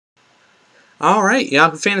All right,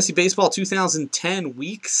 Yahoo Fantasy Baseball 2010,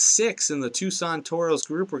 Week 6 in the Tucson Toros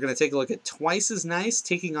group. We're going to take a look at Twice as Nice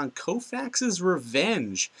taking on Koufax's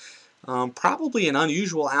Revenge. Probably an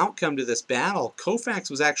unusual outcome to this battle.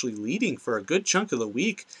 Koufax was actually leading for a good chunk of the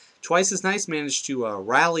week. Twice as Nice managed to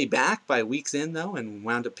rally back by week's end, though, and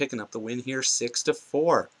wound up picking up the win here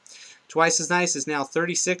 6-4. Twice as Nice is now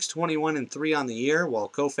 36, 21, and 3 on the year, while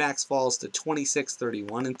Koufax falls to 26,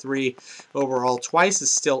 31, and 3. Overall, Twice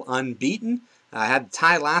is still unbeaten. Had a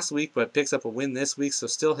tie last week, but picks up a win this week, so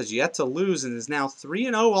still has yet to lose and is now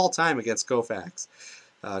 3-0 all-time against Koufax.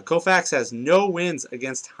 Koufax has no wins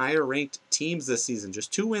against higher-ranked teams this season,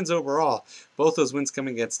 just 2 wins overall. Both those wins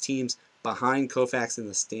coming against teams behind Koufax in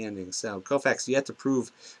the standings. So Koufax yet to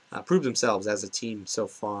prove themselves as a team so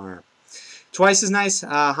far. Twice as Nice,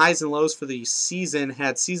 highs and lows for the season,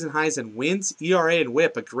 had season highs in wins, ERA, and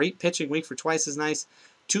WHIP. A great pitching week for Twice as Nice.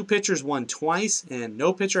 2 pitchers won twice, and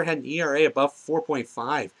no pitcher had an ERA above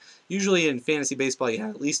 4.5. Usually in fantasy baseball, you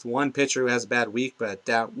have at least one pitcher who has a bad week, but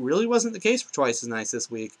that really wasn't the case for Twice as Nice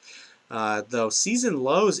this week. Though season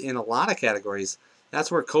lows in a lot of categories,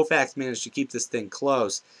 that's where Koufax managed to keep this thing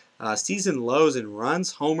close. Season lows in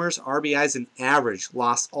runs, homers, RBIs, and average.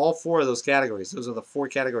 Lost all 4 of those categories. Those are the 4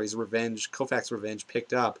 categories Koufax Revenge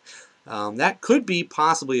picked up. That could be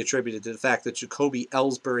possibly attributed to the fact that Jacoby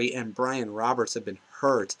Ellsbury and Brian Roberts have been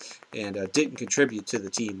hurt and didn't contribute to the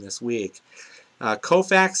team this week.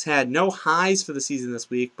 Koufax had no highs for the season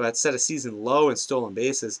this week, but set a season low in stolen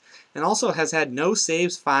bases, and also has had no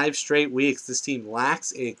saves 5 straight weeks. This team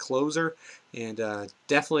lacks a closer, and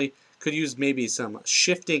definitely could use maybe some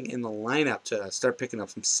shifting in the lineup to start picking up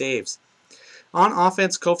some saves. On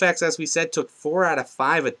offense, Koufax, as we said, took 4 out of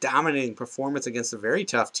 5, a dominating performance against a very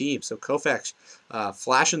tough team. So Koufax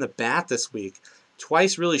flashing the bat this week.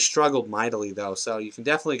 Twice really struggled mightily, though, so you can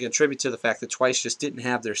definitely contribute to the fact that Twice just didn't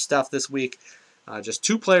have their stuff this week. Just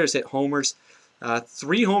 2 players hit homers.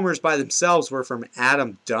 3 homers by themselves were from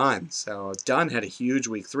Adam Dunn. So Dunn had a huge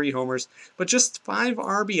week, 3 homers, but just 5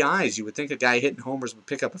 RBIs. You would think a guy hitting homers would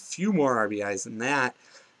pick up a few more RBIs than that.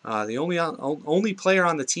 The only player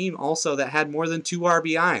on the team also that had more than 2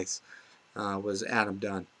 RBIs was Adam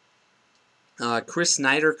Dunn. Chris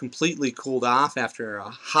Snyder completely cooled off after a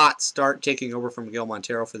hot start taking over from Miguel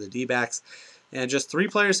Montero for the D-backs. And just 3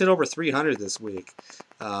 players hit over 300 this week.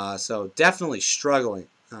 So definitely struggling.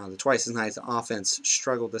 The Twice as Nice offense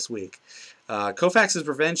struggled this week. Koufax's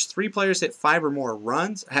Revenge, 3 players hit 5 or more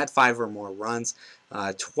runs, had 5 or more runs.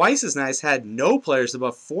 Twice as Nice had no players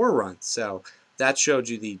above 4 runs. So that showed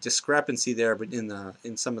you the discrepancy there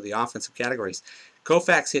in some of the offensive categories.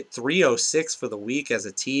 Koufax hit 306 for the week as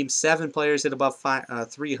a team. 7 players hit above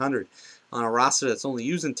 300 on a roster that's only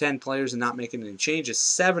using 10 players and not making any changes.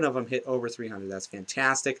 7 of them hit over 300. That's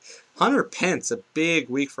fantastic. Hunter Pence, a big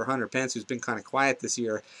week for Hunter Pence, who's been kind of quiet this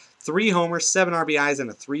year. 3 homers, 7 RBIs, and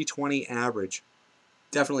a 320 average.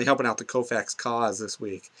 Definitely helping out the Koufax cause this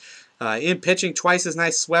week. In pitching, Twice as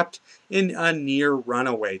Nice swept in a near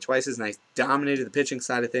runaway. Twice as Nice dominated the pitching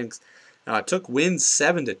side of things. Took wins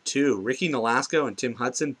 7-2. Ricky Nolasco and Tim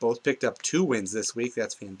Hudson both picked up 2 wins this week.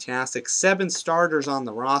 That's fantastic. 7 starters on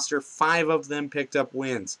the roster. 5 of them picked up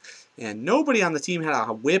wins. And nobody on the team had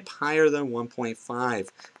a whip higher than 1.5.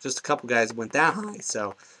 Just a couple guys went that high.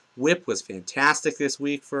 So whip was fantastic this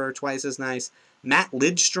week for Twice as Nice. Matt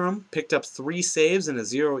Lidstrom picked up 3 saves and a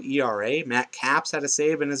 0 ERA. Matt Capps had a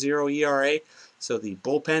save and a 0 ERA. So the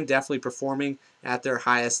bullpen definitely performing at their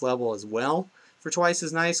highest level as well for Twice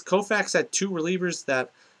as Nice. Koufax had 2 relievers that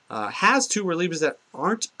has 2 relievers that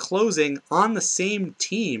aren't closing on the same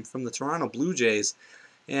team from the Toronto Blue Jays,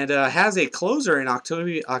 and has a closer in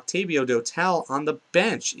Octavio Dotel on the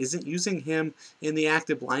bench. Isn't using him in the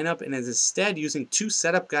active lineup and is instead using 2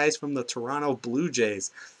 setup guys from the Toronto Blue Jays.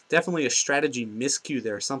 Definitely a strategy miscue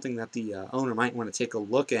there, something that the owner might want to take a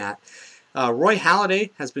look at. Roy Halladay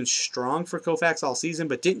has been strong for Koufax all season,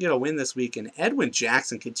 but didn't get a win this week, and Edwin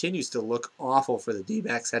Jackson continues to look awful for the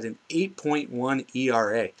D-backs, had an 8.1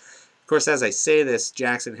 ERA. Of course, as I say this,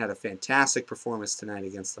 Jackson had a fantastic performance tonight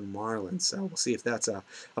against the Marlins, so we'll see if that's a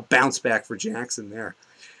bounce back for Jackson there.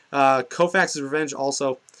 Koufax's Revenge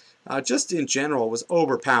also, just in general, was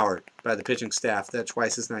overpowered by the pitching staff that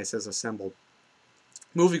Twice as Nice has assembled.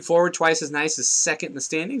 Moving forward, Twice as Nice is second in the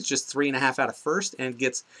standings, just 3.5 out of first, and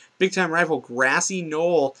gets big-time rival Grassy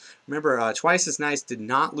Knoll. Remember, Twice as Nice did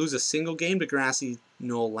not lose a single game to Grassy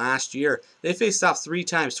Knoll last year. They faced off 3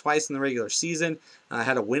 times, twice in the regular season,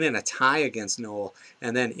 had a win and a tie against Knoll,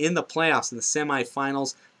 and then in the playoffs, in the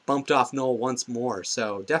semifinals, bumped off Noel once more.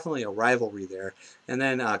 So definitely a rivalry there. And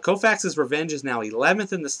then Koufax's Revenge is now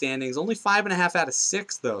 11th in the standings. Only 5.5 out of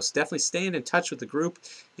 6, though. So definitely staying in touch with the group.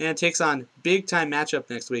 And takes on big-time matchup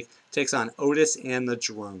next week. Takes on Otis and the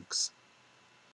Drunks.